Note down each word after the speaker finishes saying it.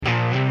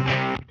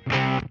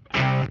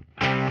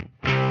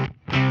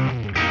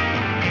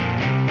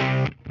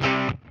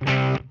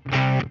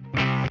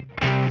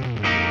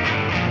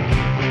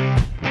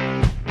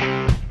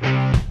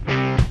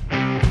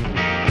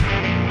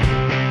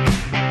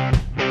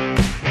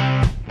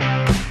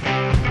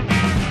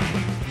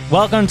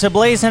Welcome to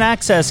Blaze and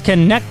Access,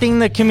 connecting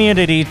the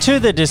community to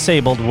the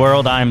disabled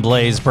world. I'm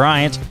Blaze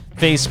Bryant.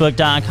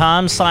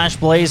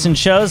 Facebook.com/Blazin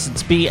Shows.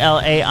 It's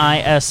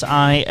BLAISIN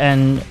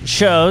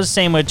shows.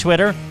 Same with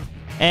Twitter.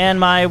 And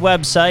my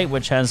website,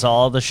 which has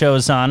all the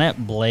shows on it,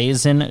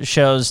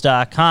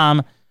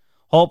 blazinshows.com.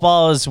 Hope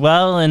all is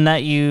well and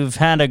that you've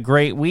had a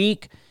great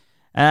week.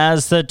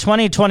 As the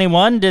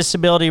 2021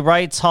 Disability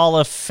Rights Hall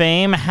of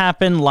Fame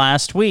happened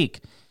last week.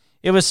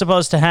 It was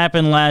supposed to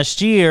happen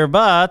last year,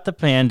 but the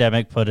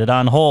pandemic put it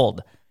on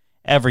hold.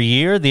 Every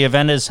year, the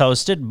event is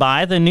hosted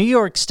by the New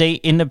York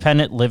State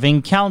Independent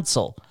Living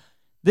Council.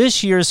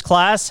 This year's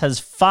class has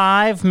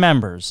 5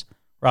 members: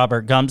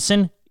 Robert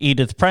Gumpson,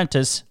 Edith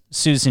Prentice,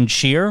 Susan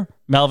Scheer,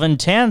 Melvin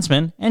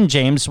Tansman, and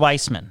James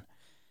Weissman.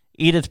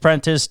 Edith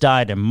Prentice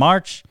died in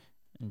March,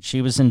 and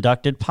she was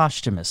inducted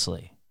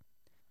posthumously.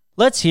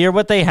 Let's hear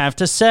what they have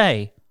to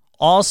say.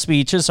 All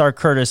speeches are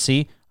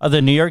courtesy of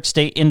the New York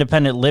State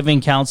Independent Living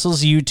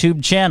Council's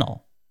YouTube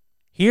channel.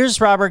 Here's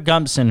Robert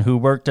Gumpson, who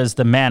worked as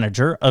the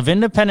manager of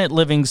Independent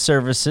Living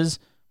Services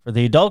for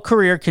the Adult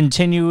Career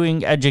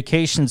Continuing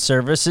Education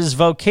Services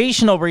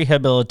Vocational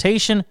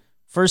Rehabilitation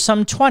for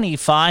some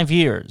 25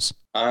 years.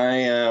 I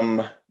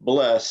am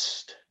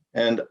blessed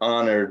and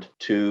honored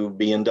to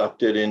be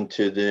inducted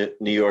into the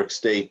New York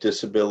State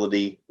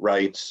Disability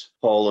Rights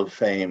Hall of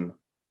Fame.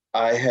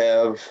 I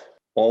have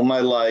all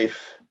my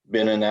life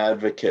been an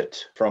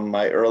advocate from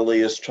my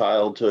earliest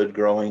childhood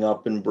growing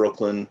up in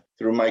Brooklyn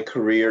through my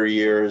career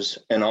years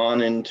and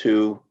on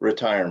into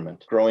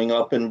retirement. Growing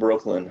up in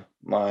Brooklyn,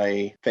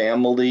 my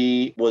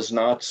family was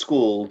not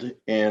schooled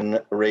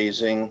in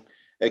raising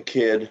a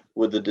kid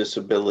with a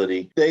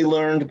disability. They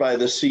learned by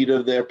the seat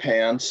of their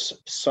pants.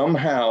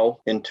 Somehow,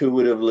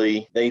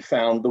 intuitively, they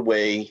found the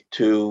way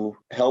to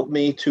help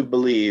me to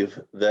believe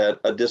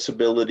that a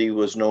disability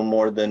was no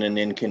more than an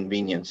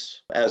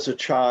inconvenience. As a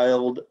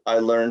child, I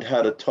learned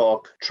how to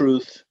talk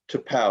truth to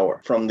power.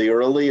 From the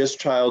earliest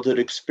childhood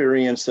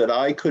experience that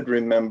I could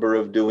remember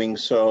of doing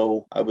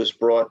so, I was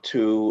brought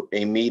to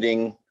a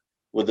meeting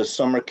with a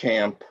summer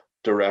camp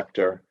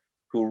director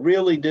who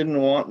really didn't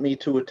want me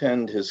to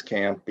attend his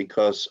camp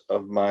because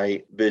of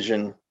my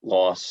vision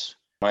loss.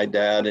 My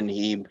dad and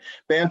he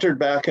bantered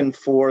back and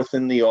forth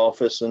in the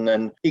office, and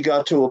then he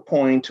got to a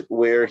point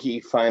where he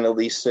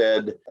finally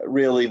said,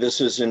 really, this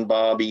is in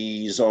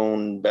Bobby's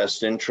own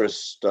best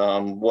interest.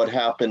 What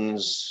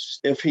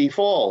happens if he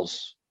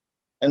falls?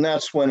 And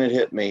that's when it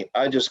hit me.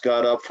 I just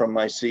got up from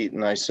my seat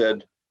and I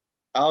said,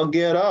 I'll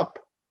get up.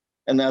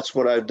 And that's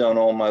what I've done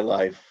all my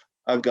life.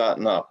 I've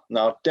gotten up,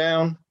 knocked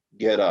down,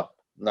 get up.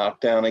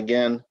 Knock down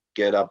again,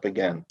 get up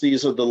again.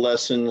 These are the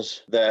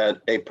lessons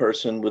that a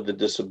person with a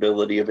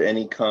disability of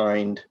any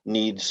kind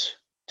needs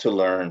to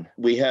learn.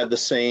 We had the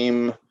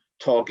same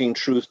talking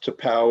truth to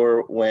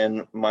power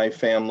when my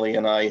family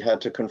and I had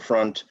to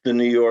confront the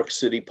New York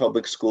City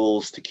public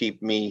schools to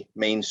keep me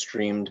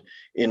mainstreamed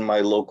in my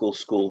local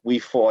school. We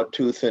fought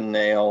tooth and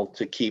nail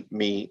to keep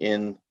me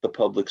in the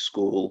public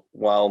school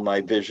while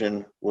my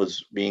vision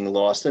was being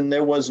lost. And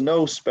there was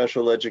no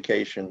special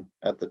education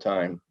at the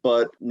time.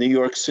 But New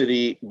York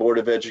City Board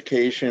of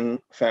Education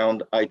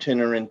found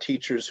itinerant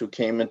teachers who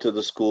came into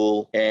the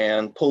school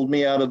and pulled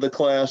me out of the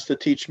class to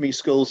teach me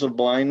skills of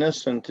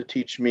blindness and to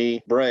teach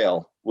me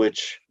Braille,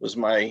 which was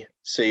my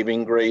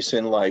saving grace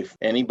in life.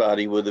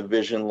 Anybody with a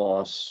vision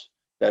loss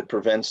that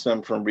prevents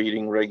them from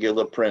reading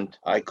regular print,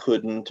 I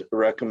couldn't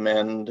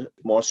recommend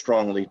more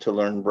strongly to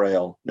learn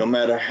Braille. No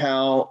matter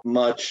how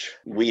much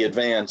we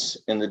advance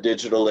in the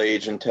digital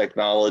age and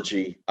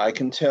technology, I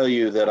can tell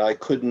you that I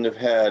couldn't have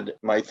had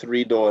my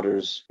 3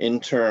 daughters in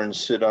turn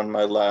sit on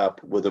my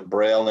lap with a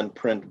Braille and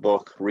print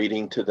book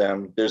reading to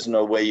them. There's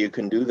no way you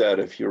can do that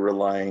if you're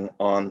relying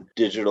on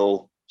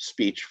digital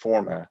speech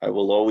format. I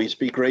will always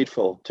be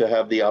grateful to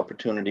have the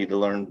opportunity to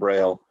learn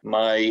Braille.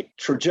 My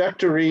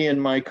trajectory in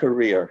my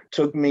career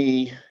took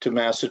me to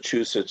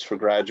Massachusetts for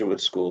graduate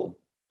school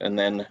and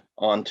then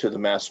on to the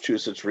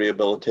Massachusetts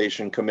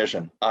Rehabilitation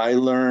Commission. I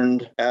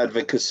learned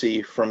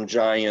advocacy from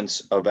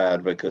giants of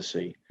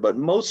advocacy, but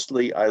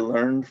mostly I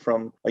learned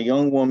from a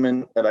young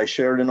woman that I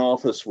shared an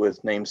office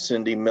with named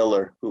Cindy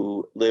Miller,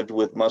 who lived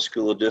with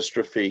muscular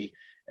dystrophy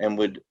and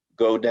would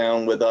go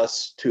down with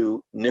us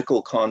to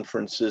nickel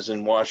conferences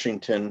in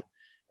Washington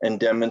and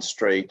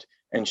demonstrate.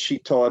 And she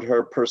taught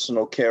her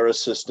personal care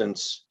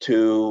assistants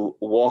to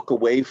walk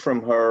away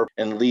from her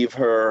and leave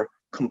her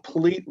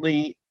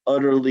completely,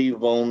 utterly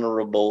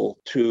vulnerable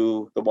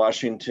to the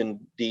Washington,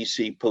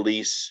 D.C.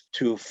 police,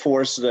 to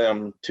force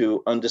them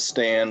to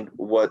understand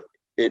what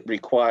it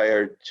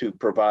required to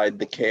provide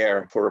the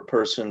care for a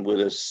person with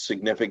a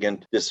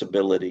significant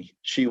disability.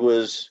 She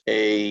was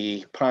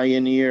a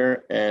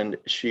pioneer, and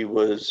she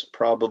was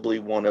probably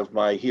one of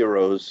my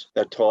heroes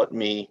that taught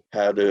me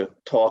how to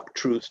talk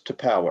truth to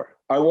power.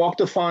 I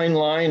walked a fine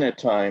line at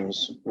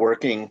times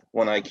working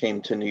when I came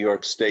to New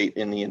York State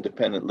in the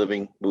independent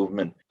living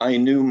movement. I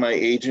knew my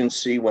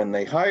agency when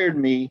they hired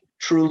me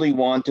truly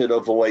wanted a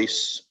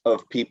voice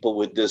of people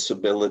with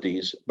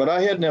disabilities, but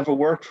I had never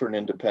worked for an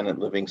independent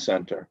living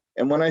center.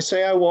 And when I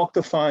say I walked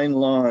a fine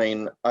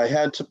line, I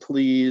had to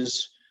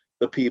please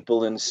the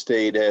people in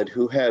state ed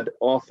who had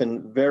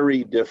often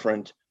very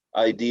different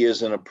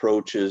ideas and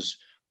approaches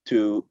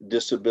to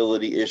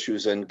disability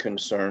issues and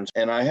concerns.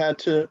 And I had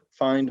to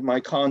find my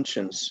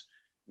conscience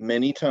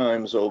many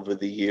times over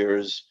the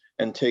years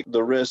and take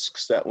the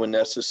risks that were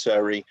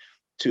necessary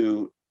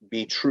to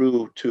be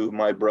true to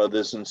my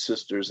brothers and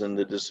sisters in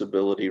the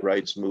disability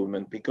rights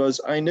movement,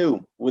 because I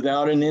knew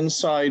without an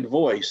inside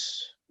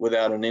voice,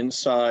 without an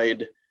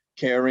inside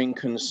caring,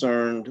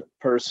 concerned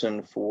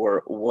person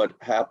for what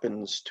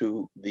happens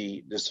to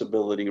the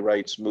disability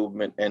rights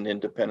movement and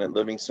independent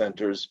living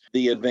centers,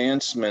 the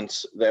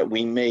advancements that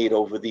we made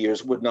over the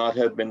years would not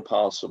have been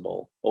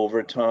possible.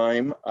 Over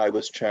time, I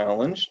was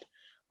challenged.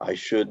 I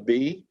should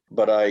be,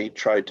 but I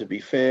tried to be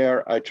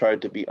fair, I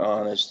tried to be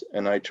honest,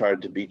 and I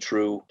tried to be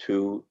true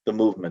to the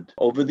movement.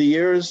 Over the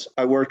years,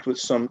 I worked with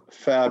some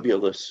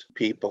fabulous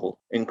people,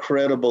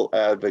 incredible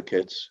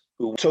advocates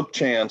who took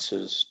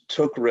chances,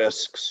 took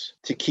risks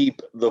to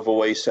keep the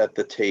voice at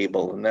the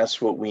table. And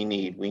that's what we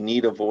need. We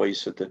need a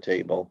voice at the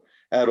table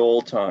at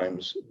all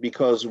times,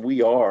 because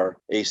we are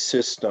a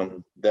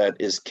system that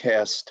is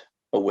cast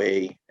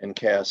away and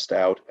cast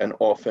out and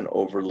often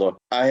overlooked.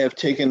 I have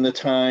taken the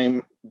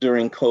time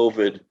during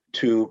COVID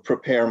to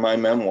prepare my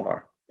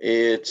memoir.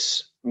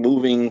 It's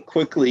moving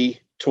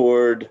quickly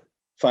toward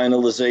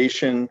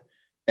finalization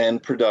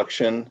and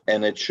production,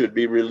 and it should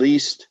be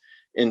released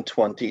in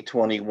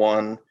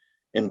 2021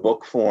 in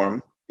book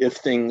form. If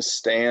things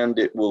stand,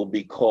 it will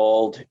be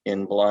called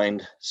In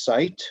Blind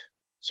Sight.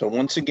 So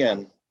once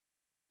again,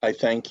 I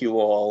thank you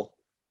all.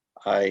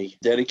 I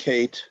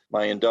dedicate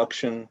my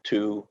induction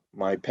to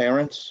my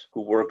parents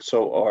who worked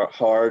so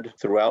hard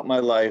throughout my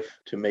life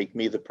to make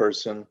me the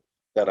person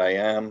that I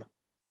am.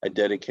 I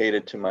dedicate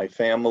it to my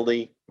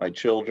family, my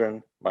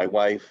children, my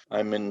wife.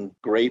 I'm in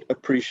great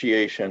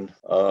appreciation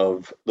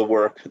of the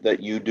work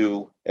that you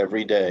do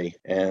every day,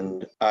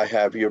 and I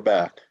have your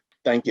back.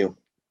 Thank you.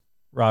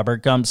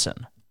 Robert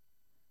Gumpson.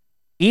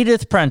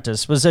 Edith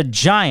Prentice was a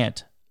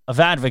giant of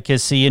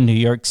advocacy in New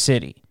York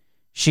City.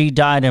 She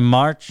died in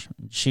March.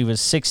 She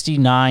was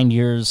 69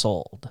 years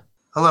old.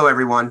 Hello,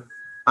 everyone.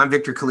 I'm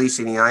Victor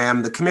Colisini. I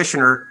am the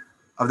Commissioner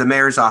of the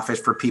Mayor's Office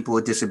for People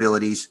with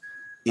Disabilities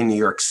in New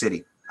York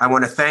City. I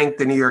want to thank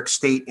the New York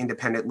State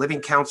Independent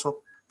Living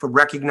Council for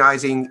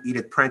recognizing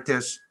Edith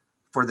Prentice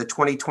for the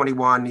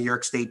 2021 New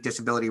York State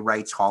Disability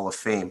Rights Hall of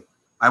Fame.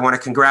 I want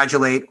to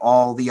congratulate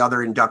all the other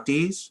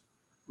inductees,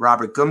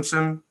 Robert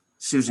Gumpson,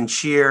 Susan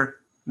Scheer,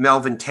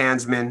 Melvin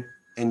Tansman,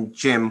 and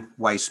Jim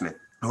Weissman,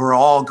 who are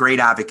all great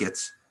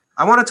advocates.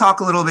 I want to talk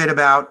a little bit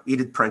about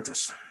Edith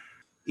Prentice.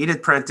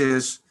 Edith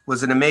Prentice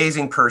was an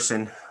amazing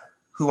person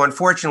who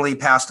unfortunately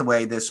passed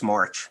away this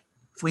March.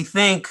 If we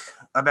think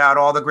about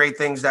all the great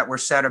things that were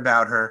said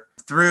about her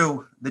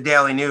through the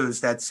Daily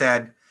News that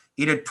said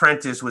Edith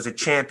Prentice was a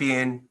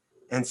champion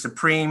and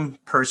supreme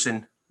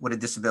person with a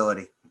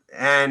disability.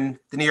 And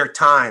the New York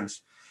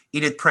Times,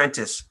 Edith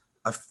Prentice,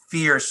 a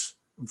fierce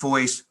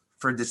voice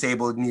for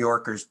disabled New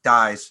Yorkers,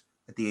 dies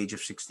at the age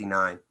of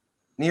 69.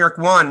 New York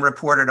One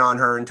reported on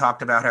her and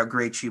talked about how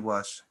great she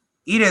was.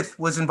 Edith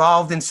was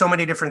involved in so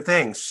many different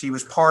things. She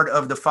was part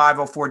of the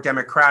 504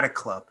 Democratic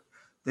Club,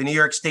 the New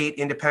York State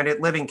Independent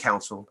Living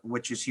Council,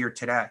 which is here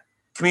today,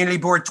 Community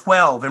Board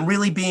 12, and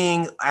really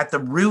being at the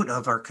root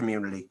of our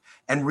community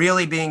and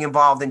really being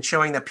involved in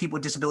showing that people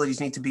with disabilities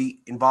need to be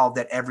involved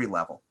at every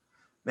level.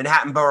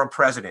 Manhattan Borough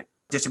President,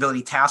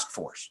 Disability Task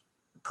Force,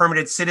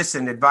 Permanent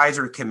Citizen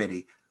Advisory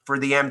Committee for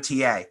the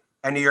MTA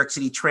and New York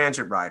City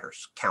Transit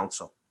Riders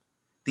Council,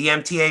 the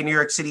MTA New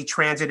York City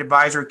Transit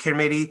Advisory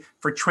Committee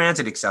for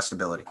Transit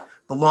Accessibility,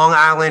 the Long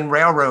Island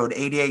Railroad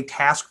ADA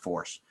Task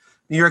Force,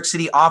 New York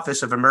City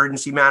Office of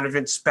Emergency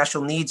Management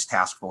Special Needs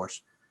Task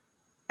Force,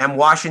 and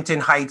Washington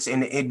Heights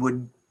and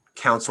Inwood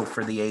Council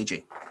for the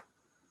Aging.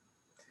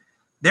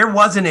 There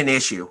wasn't an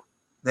issue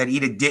that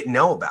Edith didn't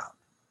know about.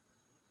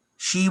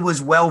 She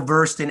was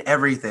well-versed in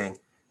everything,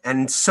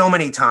 and so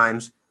many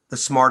times the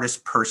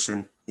smartest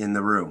person in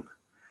the room.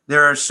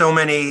 There are so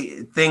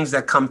many things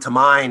that come to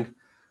mind,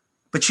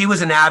 but she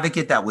was an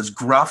advocate that was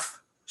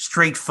gruff,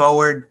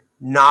 straightforward,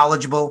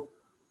 knowledgeable,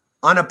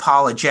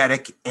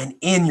 unapologetic, and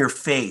in your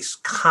face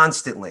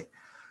constantly.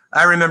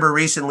 I remember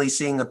recently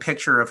seeing a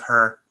picture of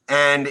her,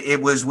 and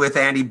it was with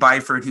Andy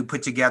Byford, who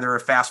put together a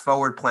Fast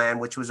Forward plan,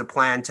 which was a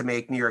plan to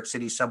make New York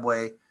City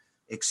subway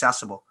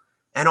accessible.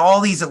 And all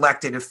these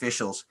elected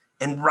officials,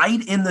 and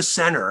right in the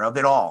center of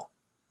it all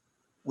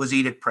was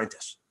Edith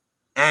Prentice.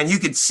 And you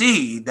could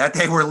see that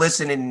they were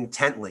listening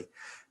intently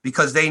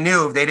because they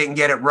knew if they didn't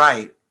get it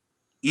right,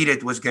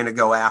 Edith was going to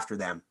go after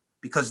them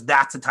because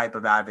that's the type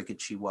of advocate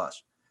she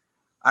was.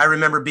 I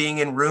remember being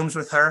in rooms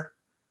with her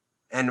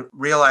and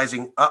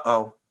realizing,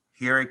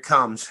 here it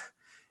comes,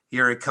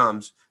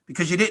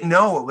 because you didn't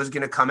know what was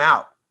going to come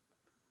out.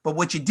 But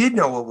what you did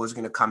know what was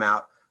going to come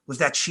out was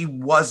that she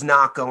was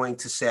not going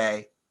to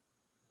say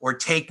or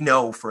take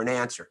no for an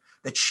answer,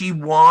 that she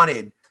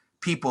wanted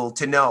people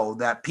to know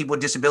that people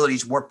with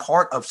disabilities were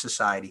part of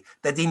society,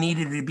 that they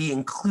needed to be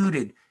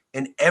included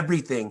in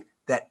everything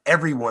that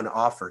everyone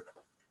offered.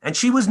 And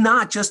she was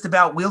not just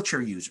about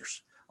wheelchair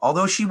users.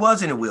 Although she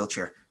was in a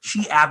wheelchair,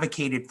 she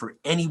advocated for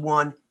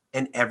anyone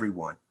and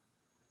everyone.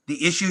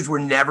 The issues were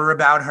never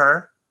about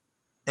her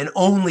and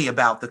only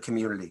about the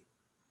community.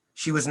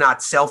 She was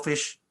not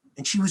selfish,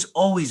 and she was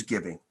always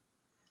giving.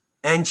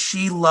 And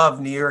she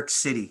loved New York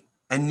City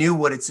and knew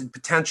what its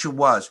potential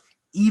was,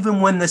 even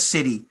when the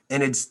city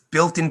and its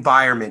built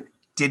environment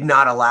did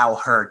not allow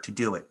her to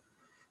do it.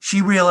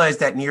 She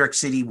realized that New York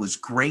City was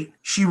great.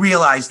 She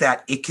realized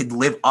that it could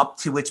live up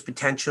to its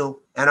potential.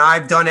 And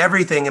I've done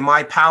everything in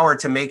my power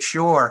to make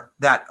sure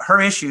that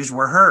her issues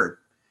were heard.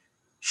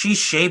 She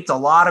shaped a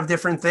lot of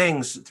different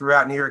things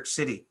throughout New York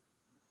City.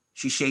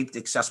 She shaped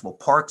accessible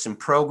parks and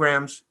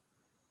programs,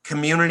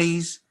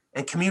 communities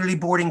and community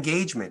board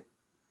engagement,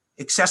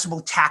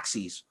 accessible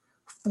taxis,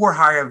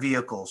 for-hire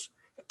vehicles,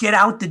 get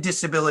out the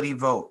disability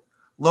vote,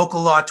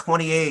 Local Law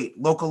 28,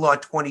 Local Law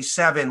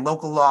 27,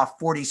 Local Law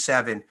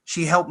 47.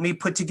 She helped me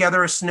put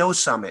together a snow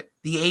summit,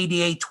 the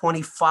ADA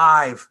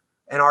 25,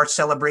 and our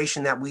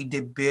celebration that we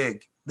did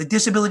big. The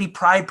Disability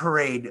Pride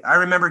Parade, I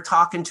remember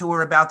talking to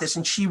her about this,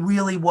 and she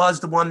really was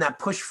the one that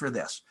pushed for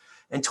this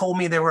and told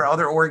me there were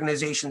other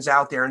organizations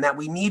out there and that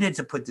we needed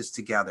to put this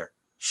together.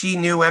 She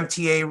knew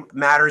MTA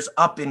matters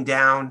up and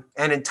down,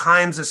 and in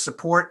times of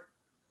support,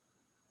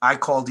 I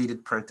called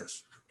Edith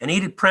Prentice. And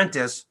Edith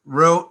Prentice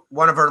wrote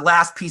one of her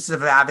last pieces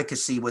of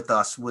advocacy with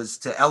us was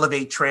to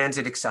elevate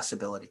transit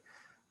accessibility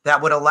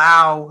that would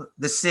allow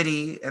the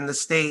city and the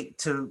state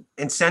to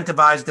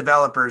incentivize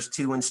developers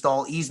to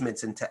install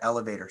easements into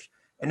elevators.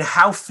 And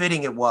how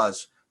fitting it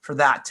was for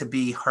that to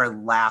be her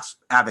last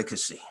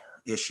advocacy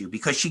issue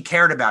because she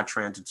cared about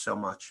transit so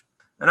much.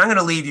 And I'm going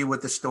to leave you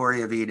with the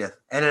story of Edith,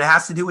 and it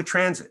has to do with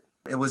transit.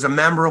 It was a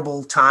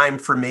memorable time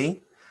for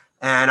me,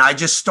 and I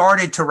just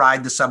started to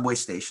ride the subway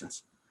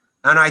stations.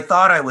 And I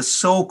thought I was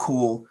so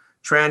cool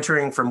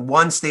transferring from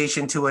one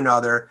station to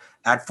another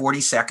at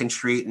 42nd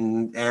Street.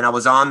 And I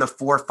was on the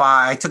 4-5.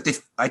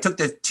 I took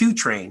the 2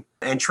 train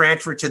and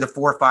transferred to the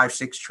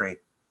 4-5-6 train.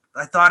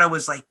 I thought I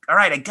was like, all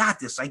right, I got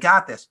this.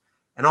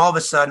 And all of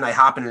a sudden I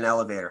hop in an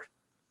elevator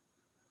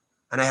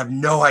and I have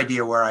no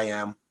idea where I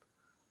am.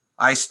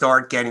 I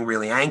start getting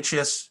really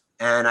anxious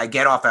and I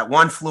get off at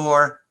one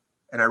floor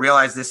and I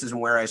realize this isn't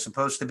where I'm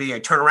supposed to be. I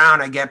turn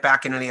around, I get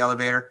back into the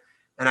elevator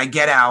and I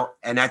get out.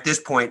 And at this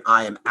point,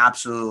 I am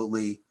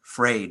absolutely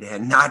afraid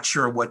and not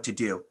sure what to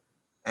do.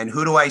 And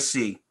who do I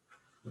see?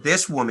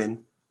 This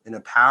woman in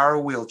a power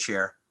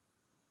wheelchair,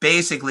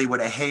 basically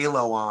with a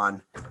halo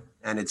on,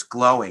 and it's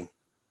glowing.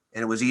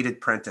 And it was Edith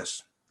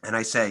Prentice. And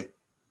I say,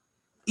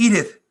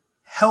 Edith,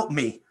 help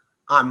me.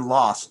 I'm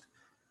lost.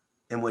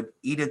 And with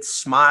Edith's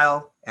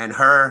smile and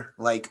her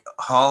like,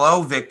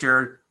 hello,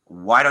 Victor,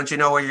 why don't you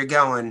know where you're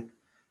going?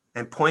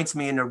 And points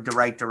me in the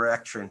right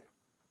direction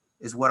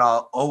is what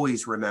I'll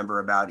always remember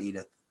about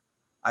Edith.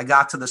 I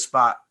got to the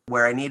spot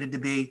where I needed to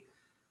be,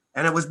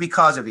 and it was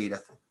because of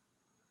Edith.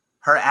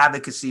 Her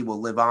advocacy will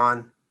live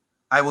on.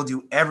 I will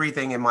do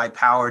everything in my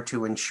power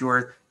to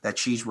ensure that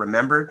she's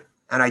remembered,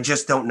 and I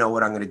just don't know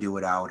what I'm going to do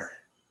without her.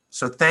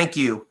 So thank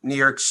you, New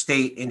York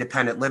State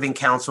Independent Living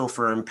Council,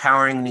 for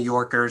empowering New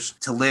Yorkers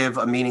to live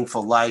a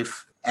meaningful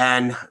life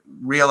and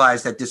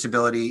realize that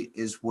disability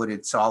is what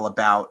it's all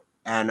about.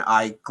 And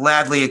I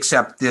gladly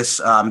accept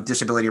this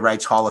Disability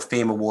Rights Hall of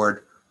Fame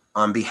award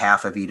on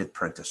behalf of Edith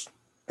Prentice.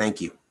 Thank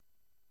you.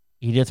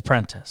 Edith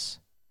Prentice.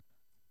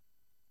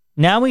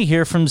 Now we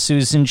hear from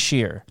Susan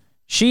Scheer.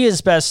 She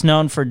is best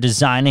known for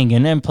designing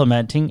and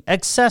implementing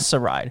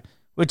Access-a-Ride,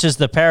 which is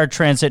the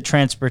paratransit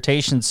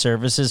transportation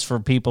services for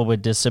people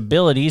with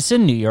disabilities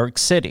in New York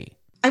City.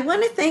 I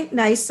want to thank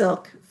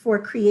NYSILC for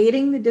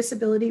creating the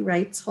Disability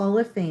Rights Hall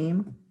of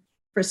Fame,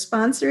 for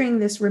sponsoring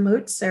this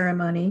remote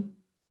ceremony,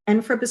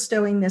 and for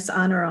bestowing this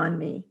honor on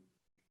me.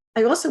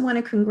 I also want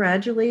to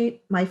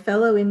congratulate my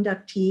fellow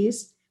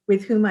inductees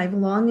with whom I've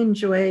long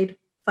enjoyed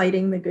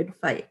fighting the good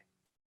fight.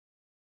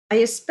 I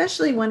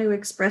especially want to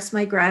express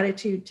my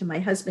gratitude to my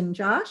husband,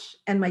 Josh,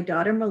 and my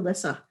daughter,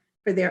 Melissa,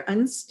 for their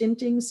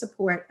unstinting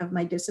support of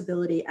my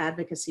disability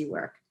advocacy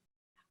work.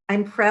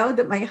 I'm proud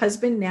that my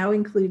husband now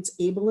includes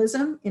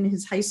ableism in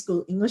his high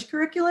school English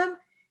curriculum,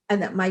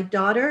 and that my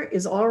daughter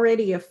is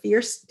already a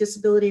fierce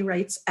disability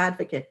rights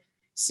advocate,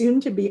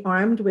 soon to be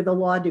armed with a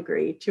law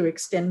degree to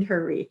extend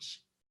her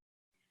reach.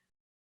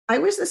 I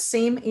was the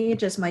same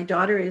age as my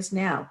daughter is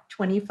now,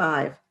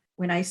 25,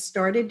 when I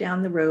started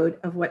down the road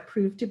of what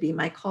proved to be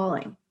my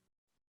calling.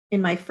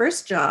 In my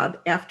first job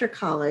after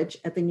college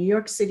at the New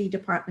York City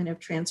Department of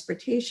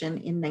Transportation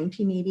in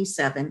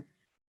 1987,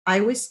 I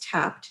was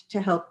tapped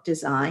to help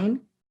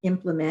design,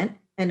 implement,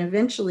 and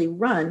eventually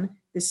run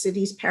the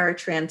city's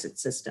paratransit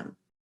system,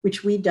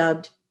 which we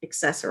dubbed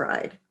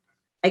Access-a-Ride.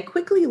 I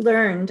quickly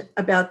learned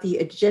about the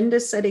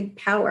agenda-setting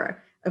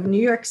power of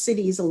New York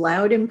City's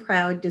loud and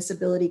proud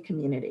disability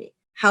community,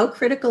 how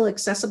critical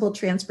accessible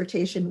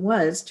transportation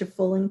was to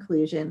full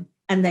inclusion,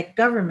 and that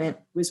government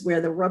was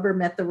where the rubber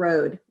met the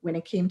road when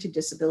it came to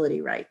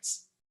disability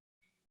rights.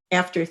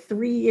 After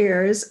 3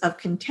 years of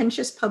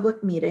contentious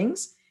public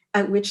meetings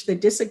at which the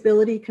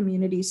disability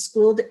community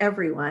schooled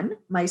everyone,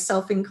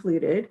 myself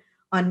included,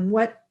 on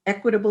what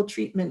equitable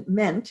treatment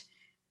meant,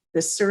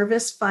 the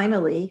service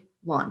finally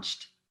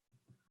launched.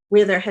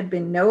 Where there had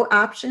been no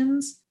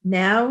options,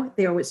 now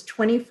there was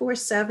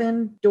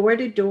 24/7,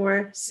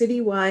 door-to-door,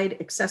 citywide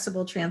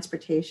accessible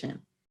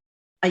transportation.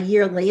 A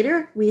year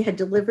later, we had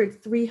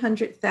delivered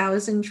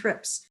 300,000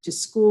 trips to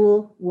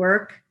school,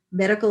 work,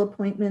 medical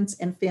appointments,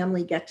 and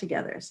family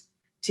get-togethers.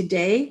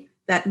 Today,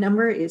 that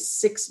number is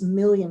 6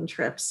 million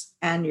trips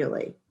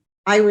annually.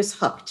 I was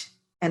hooked,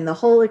 and the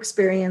whole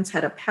experience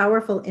had a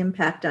powerful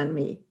impact on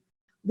me,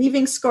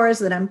 leaving scars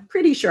that I'm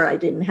pretty sure I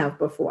didn't have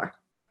before.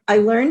 I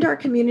learned our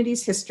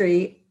community's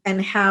history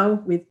and how,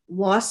 with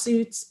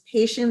lawsuits,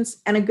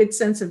 patience, and a good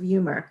sense of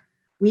humor,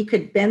 we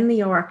could bend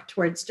the arc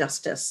towards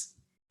justice.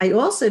 I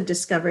also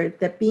discovered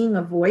that being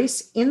a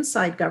voice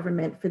inside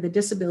government for the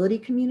disability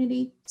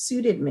community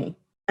suited me.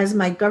 As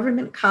my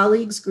government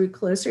colleagues grew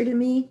closer to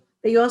me,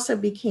 they also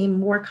became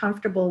more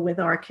comfortable with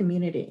our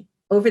community.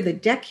 Over the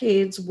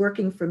decades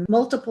working for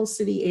multiple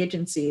city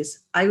agencies,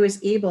 I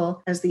was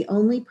able, as the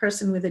only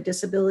person with a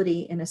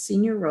disability in a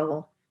senior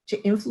role,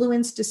 to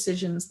influence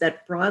decisions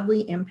that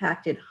broadly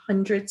impacted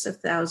hundreds of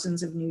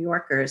thousands of New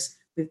Yorkers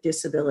with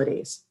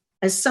disabilities.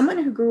 As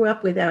someone who grew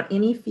up without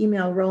any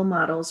female role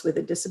models with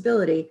a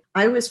disability,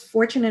 I was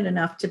fortunate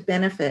enough to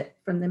benefit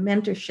from the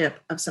mentorship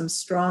of some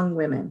strong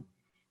women.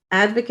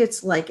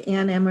 Advocates like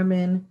Ann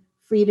Emmerman,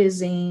 Frida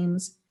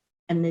Zames,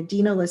 and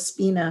Nadina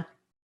Laspina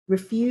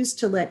refused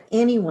to let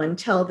anyone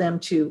tell them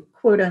to,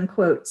 quote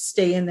unquote,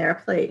 stay in their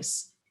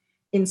place.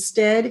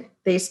 Instead,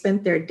 they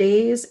spent their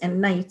days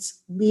and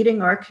nights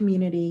leading our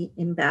community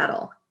in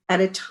battle. At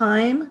a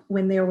time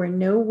when there were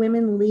no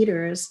women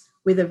leaders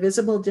with a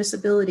visible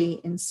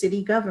disability in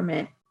city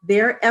government,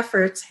 their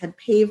efforts had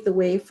paved the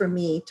way for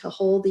me to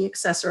hold the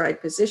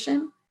Access-a-Ride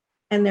position,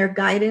 and their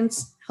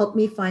guidance helped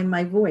me find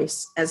my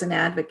voice as an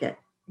advocate.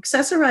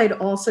 Access-a-Ride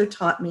also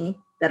taught me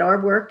that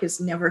our work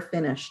is never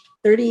finished.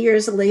 30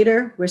 years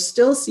later, we're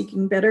still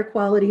seeking better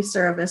quality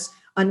service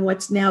on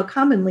what's now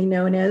commonly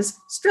known as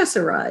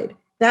Stress-a-Ride.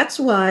 That's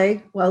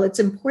why, while it's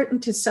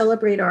important to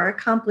celebrate our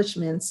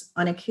accomplishments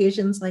on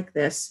occasions like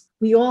this,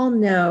 we all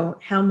know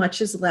how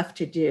much is left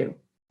to do,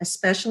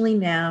 especially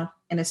now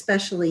and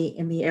especially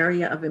in the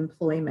area of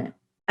employment.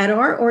 At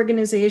our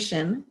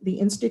organization, the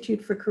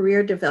Institute for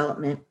Career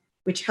Development,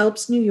 which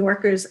helps New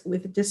Yorkers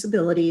with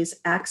disabilities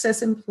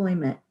access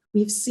employment,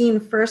 we've seen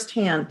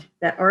firsthand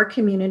that our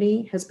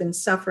community has been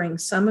suffering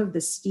some of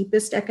the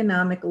steepest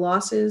economic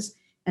losses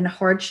and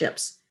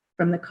hardships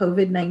from the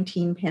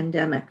COVID-19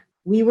 pandemic.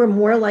 We were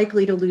more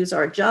likely to lose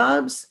our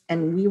jobs,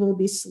 and we will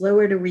be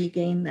slower to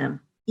regain them.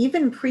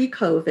 Even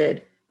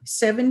pre-COVID,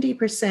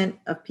 70%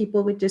 of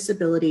people with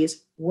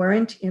disabilities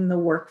weren't in the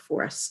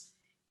workforce,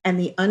 and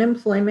the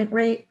unemployment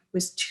rate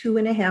was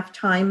 2.5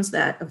 times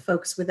that of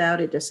folks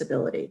without a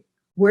disability.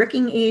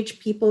 Working age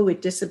people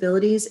with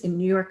disabilities in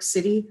New York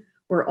City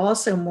were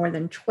also more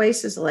than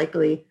twice as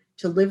likely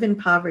to live in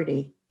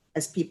poverty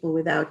as people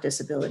without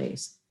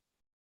disabilities.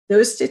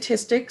 Those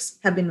statistics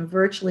have been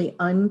virtually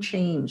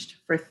unchanged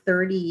for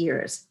 30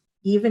 years,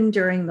 even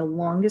during the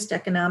longest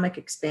economic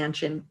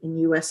expansion in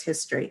US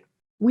history.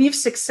 We've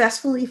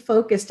successfully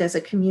focused as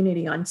a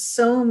community on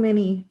so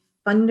many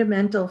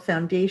fundamental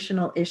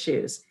foundational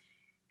issues: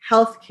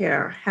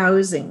 healthcare,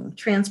 housing,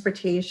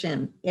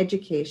 transportation,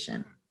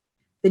 education.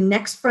 The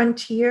next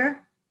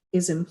frontier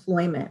is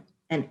employment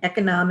and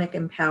economic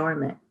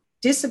empowerment.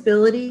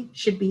 Disability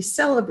should be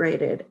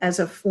celebrated as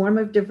a form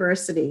of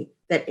diversity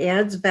that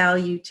adds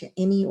value to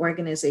any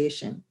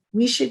organization.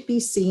 We should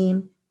be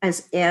seen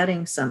as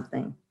adding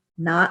something,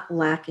 not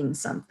lacking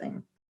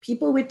something.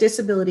 People with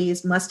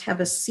disabilities must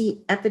have a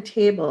seat at the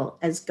table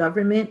as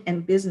government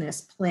and business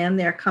plan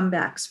their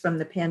comebacks from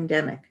the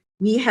pandemic.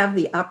 We have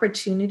the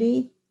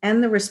opportunity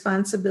and the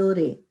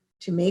responsibility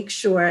to make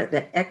sure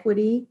that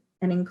equity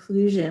and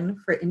inclusion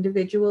for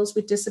individuals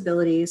with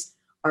disabilities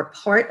are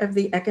part of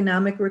the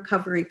economic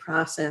recovery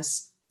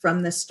process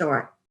from the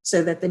start,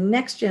 so that the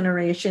next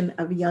generation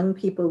of young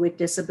people with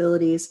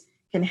disabilities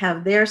can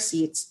have their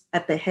seats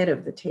at the head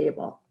of the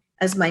table.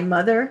 As my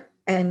mother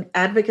and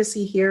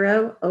advocacy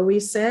hero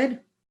always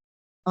said,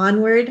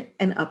 onward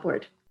and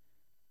upward.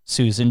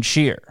 Susan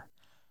Scheer.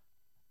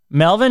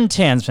 Melvin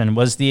Tansman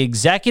was the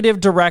executive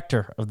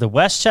director of the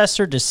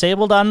Westchester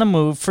Disabled on the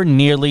Move for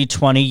nearly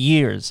 20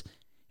 years.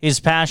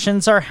 His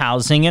passions are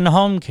housing and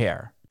home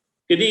care.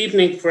 Good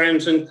evening,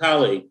 friends and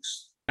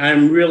colleagues.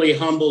 I'm really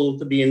humbled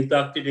to be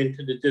inducted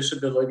into the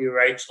Disability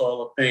Rights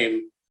Hall of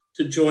Fame,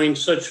 to join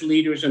such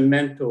leaders and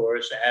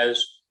mentors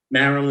as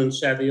Marilyn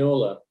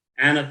Saviola,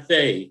 Anna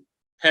Fay,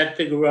 Pat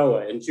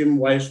Figueroa, and Jim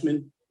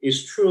Weissman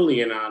is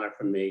truly an honor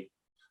for me.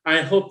 I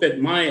hope that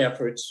my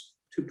efforts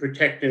to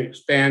protect and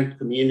expand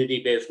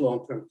community-based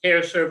long-term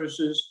care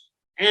services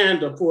and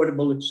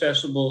affordable,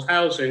 accessible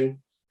housing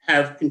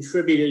have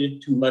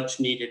contributed to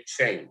much-needed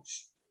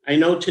change. I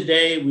know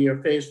today we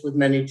are faced with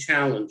many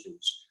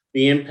challenges: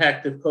 the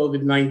impact of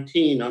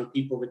COVID-19 on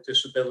people with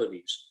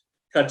disabilities,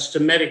 cuts to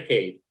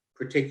Medicaid,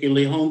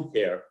 particularly home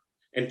care,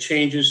 and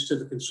changes to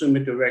the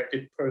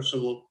Consumer-Directed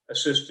Personal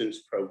Assistance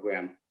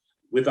Program,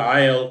 with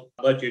IL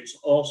budgets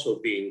also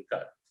being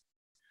cut.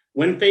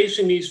 When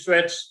facing these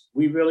threats,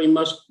 we really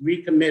must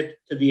recommit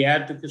to the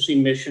advocacy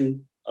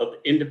mission of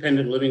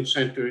independent living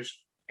centers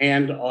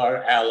and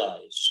our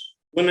allies.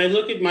 When I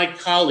look at my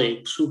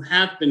colleagues who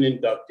have been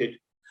inducted,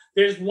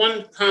 there's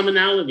one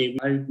commonality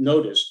I've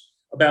noticed.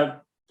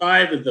 About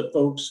 5 of the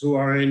folks who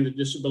are in the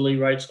Disability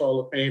Rights Hall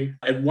of Fame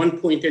at one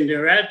point in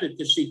their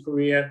advocacy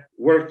career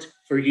worked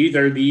for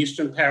either the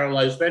Eastern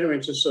Paralyzed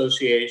Veterans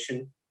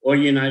Association or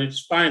United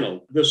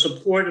Spinal. The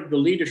support of the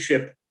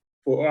leadership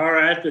for our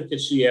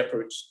advocacy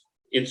efforts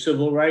in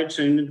civil rights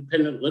and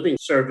independent living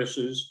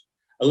services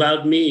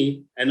allowed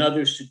me and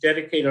others to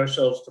dedicate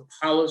ourselves to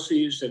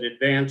policies that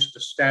advance the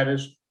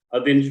status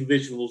of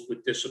individuals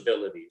with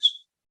disabilities.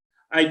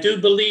 I do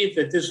believe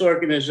that this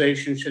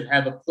organization should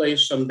have a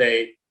place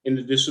someday in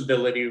the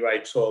Disability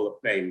Rights Hall of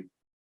Fame.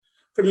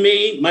 For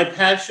me, my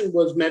passion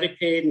was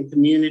Medicaid and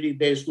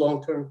community-based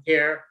long-term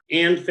care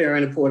and fair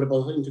and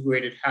affordable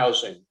integrated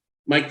housing.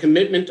 My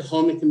commitment to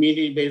home and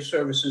community-based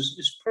services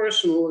is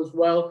personal as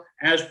well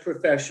as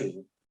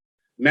professional.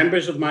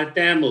 Members of my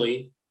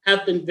family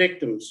have been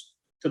victims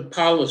to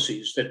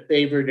policies that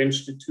favored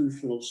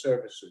institutional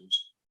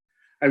services.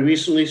 I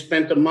recently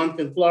spent a month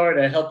in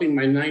Florida helping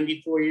my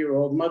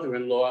 94-year-old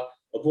mother-in-law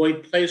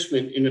avoid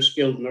placement in a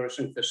skilled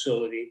nursing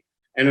facility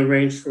and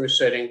arrange for a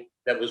setting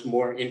that was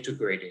more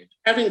integrated.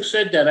 Having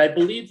said that, I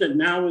believe that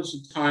now is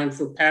the time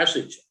for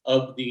passage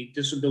of the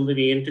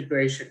Disability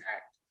Integration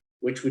Act,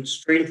 which would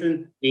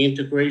strengthen the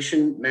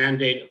integration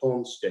mandate of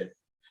Olmstead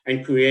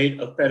and create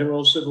a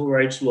federal civil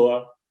rights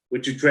law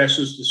which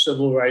addresses the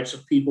civil rights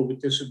of people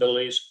with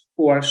disabilities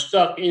who are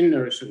stuck in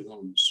nursing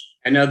homes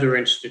and other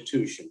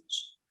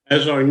institutions.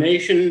 As our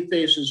nation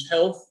faces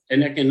health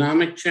and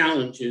economic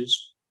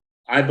challenges,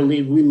 I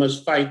believe we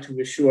must fight to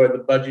assure the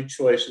budget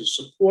choices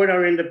support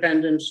our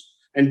independence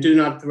and do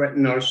not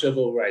threaten our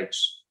civil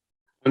rights.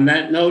 On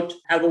that note,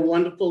 have a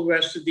wonderful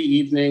rest of the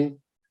evening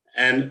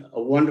and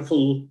a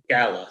wonderful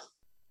gala.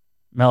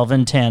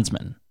 Melvin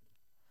Tansman.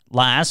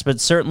 Last but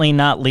certainly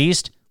not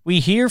least, we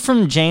hear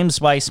from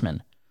James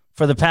Weissman.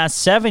 For the past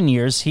 7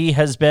 years, he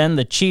has been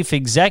the Chief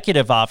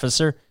Executive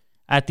Officer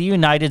at the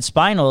United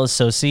Spinal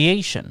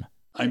Association.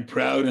 I'm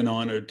proud and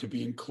honored to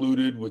be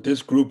included with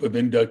this group of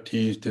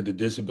inductees to the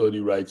Disability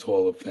Rights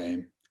Hall of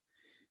Fame.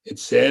 It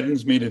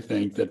saddens me to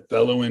think that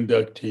fellow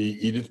inductee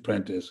Edith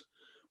Prentice,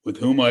 with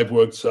whom I've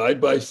worked side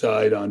by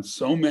side on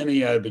so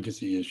many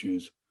advocacy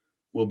issues,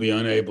 will be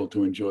unable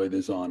to enjoy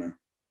this honor.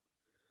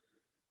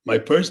 My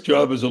first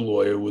job as a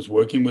lawyer was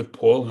working with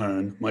Paul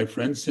Hearn, my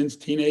friend since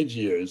teenage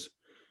years,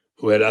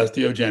 who had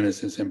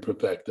osteogenesis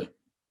imperfecta.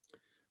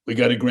 We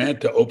got a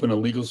grant to open a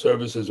legal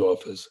services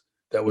office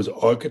that was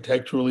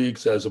architecturally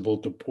accessible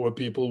to poor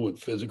people with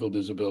physical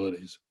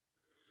disabilities.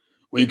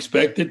 We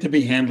expected to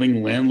be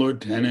handling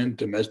landlord-tenant,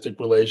 domestic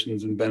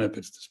relations, and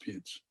benefits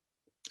disputes.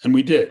 And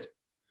we did.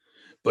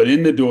 But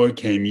in the door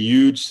came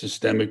huge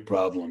systemic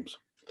problems.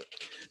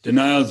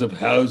 Denials of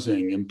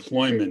housing,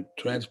 employment,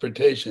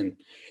 transportation,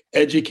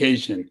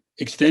 education,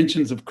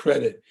 extensions of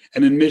credit,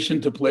 and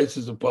admission to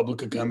places of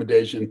public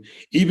accommodation,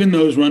 even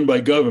those run by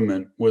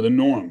government, were the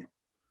norm.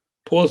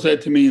 Paul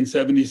said to me in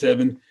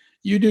 '77,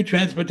 "You do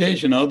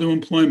transportation, I'll do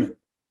employment."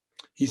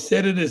 He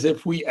said it as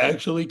if we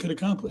actually could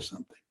accomplish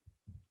something.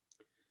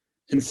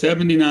 In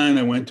 '79,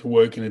 I went to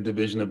work in a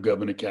division of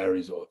Governor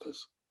Carey's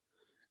office.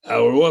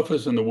 Our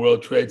office in the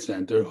World Trade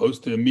Center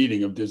hosted a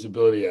meeting of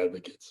disability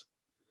advocates.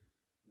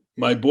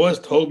 My boss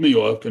told me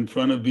off in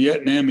front of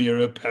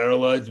Vietnam-era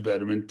paralyzed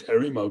veteran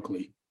Terry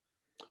Moakley,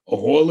 a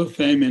Hall of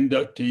Fame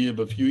inductee of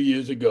a few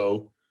years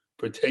ago,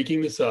 for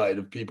taking the side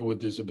of people with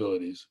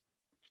disabilities.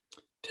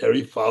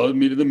 Terry followed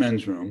me to the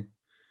men's room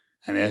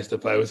and asked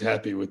if I was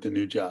happy with the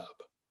new job.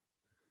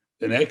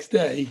 The next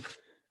day,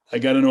 I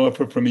got an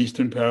offer from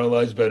Eastern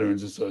Paralyzed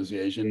Veterans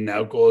Association,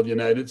 now called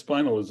United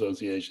Spinal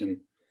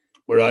Association,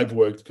 where I've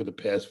worked for the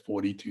past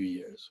 42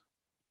 years.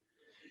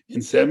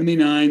 In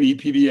 '79,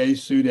 EPVA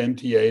sued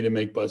MTA to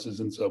make buses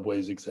and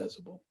subways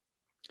accessible.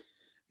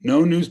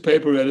 No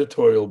newspaper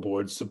editorial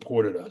board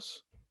supported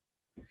us.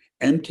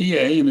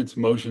 MTA, in its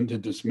motion to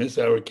dismiss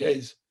our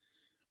case,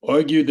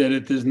 argued that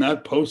it does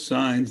not post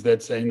signs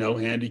that say no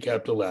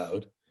handicapped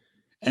allowed,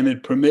 and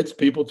it permits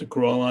people to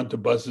crawl onto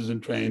buses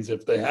and trains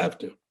if they have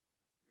to.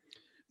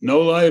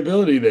 No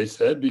liability, they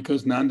said,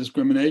 because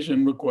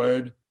non-discrimination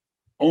required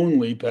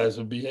only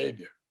passive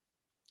behavior.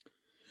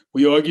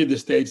 We argued the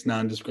state's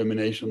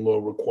non-discrimination law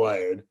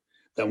required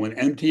that when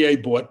MTA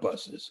bought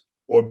buses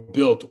or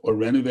built or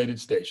renovated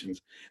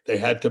stations, they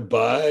had to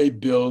buy,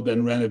 build,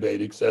 and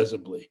renovate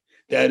accessibly.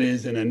 That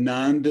is, in a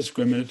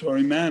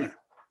non-discriminatory manner.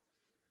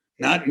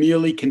 Not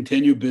merely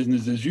continue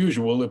business as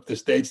usual if the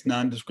state's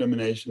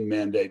non-discrimination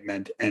mandate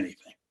meant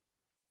anything.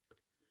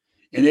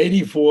 In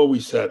 '84, we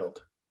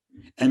settled.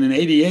 And in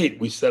 '88,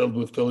 we settled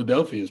with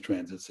Philadelphia's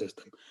transit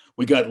system.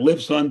 We got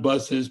lifts on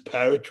buses,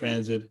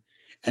 paratransit,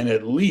 and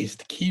at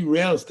least key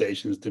rail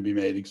stations to be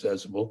made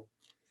accessible.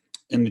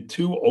 in the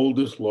two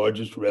oldest,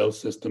 largest rail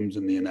systems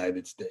in the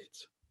United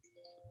States.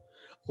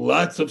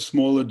 Lots of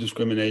smaller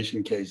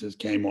discrimination cases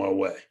came our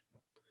way.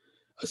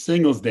 A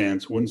singles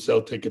dance wouldn't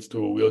sell tickets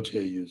to a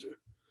wheelchair user.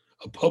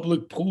 A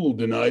public pool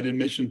denied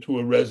admission to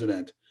a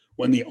resident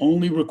when the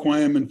only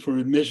requirement for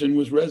admission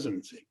was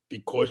residency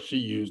because she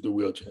used a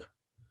wheelchair.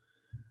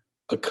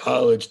 A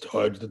college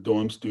charged a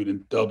dorm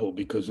student double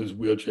because his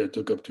wheelchair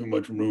took up too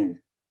much room.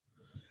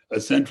 A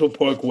Central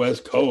Park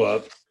West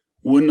co-op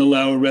wouldn't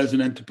allow a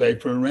resident to pay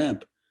for a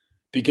ramp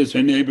because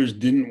her neighbors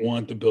didn't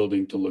want the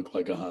building to look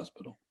like a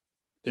hospital.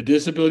 The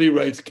disability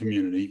rights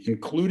community,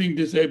 including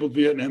disabled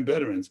Vietnam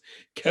veterans,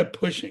 kept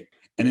pushing.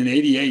 And in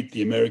 '88,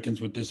 the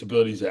Americans with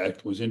Disabilities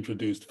Act was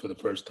introduced for the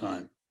first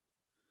time.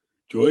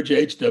 George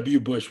H.W.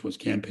 Bush was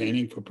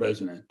campaigning for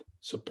president,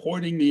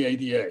 supporting the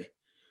ADA,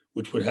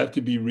 which would have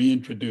to be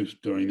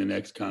reintroduced during the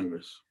next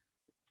Congress.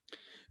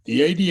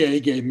 The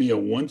ADA gave me a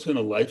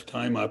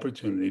once-in-a-lifetime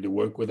opportunity to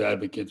work with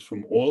advocates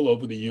from all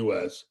over the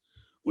U.S.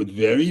 with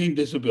varying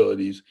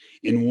disabilities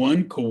in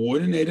one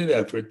coordinated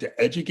effort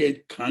to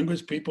educate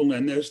Congresspeople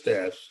and their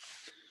staffs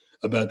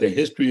about the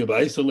history of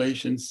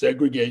isolation,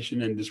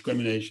 segregation, and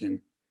discrimination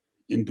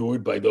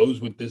endured by those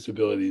with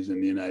disabilities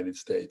in the United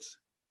States.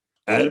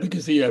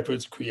 Advocacy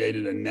efforts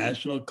created a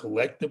national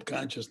collective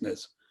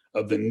consciousness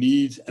of the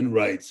needs and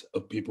rights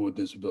of people with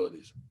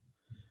disabilities.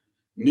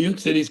 New York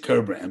City's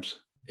curb ramps,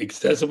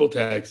 accessible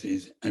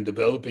taxis, and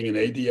developing an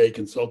ADA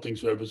consulting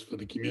service for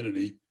the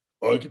community,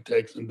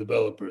 architects, and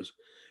developers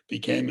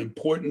became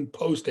important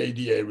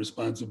post-ADA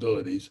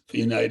responsibilities for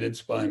United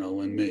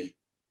Spinal and me.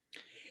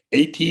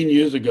 18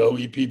 years ago,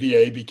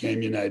 EPVA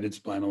became United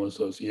Spinal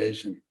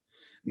Association,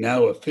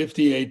 now a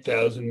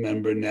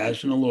 58,000-member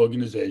national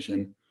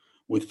organization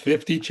with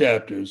 50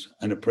 chapters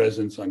and a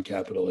presence on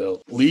Capitol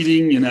Hill.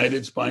 Leading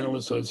United Spinal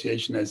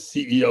Association as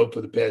CEO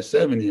for the past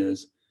 7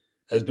 years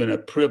has been a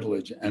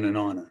privilege and an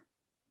honor.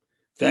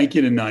 Thank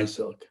you to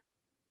NYSILC,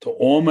 to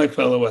all my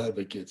fellow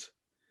advocates,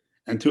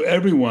 and to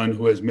everyone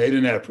who has made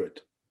an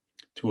effort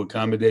to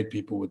accommodate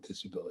people with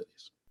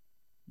disabilities.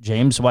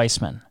 James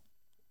Weissman.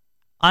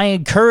 I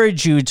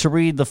encourage you to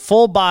read the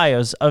full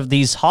bios of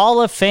these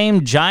Hall of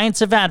Fame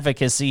giants of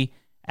advocacy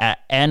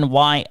at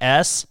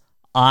nysilc.org.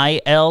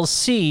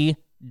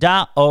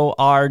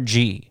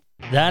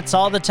 That's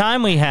all the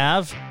time we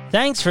have.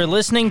 Thanks for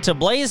listening to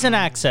Blazin'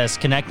 Access,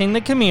 connecting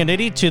the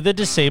community to the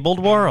disabled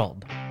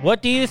world.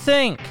 What do you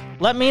think?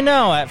 Let me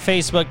know at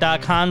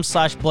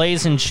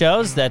facebook.com/Blazin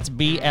Shows. That's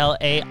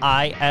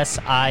BLAISIN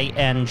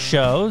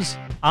shows.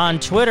 On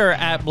Twitter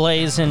at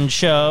Blazin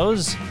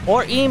Shows,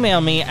 or email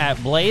me at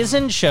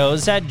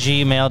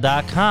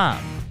blazinshows@gmail.com.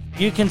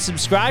 You can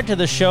subscribe to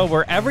the show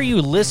wherever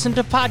you listen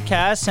to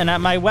podcasts and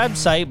at my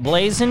website,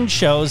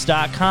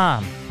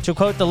 blazinshows.com. To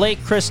quote the late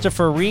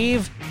Christopher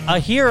Reeve, a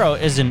hero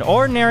is an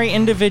ordinary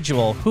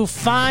individual who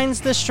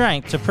finds the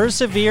strength to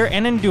persevere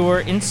and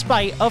endure in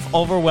spite of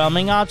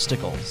overwhelming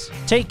obstacles.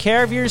 Take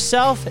care of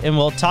yourself, and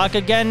we'll talk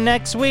again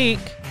next week.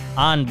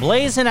 On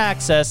Blazin'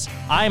 Access,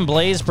 I'm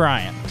Blaze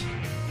Bryant.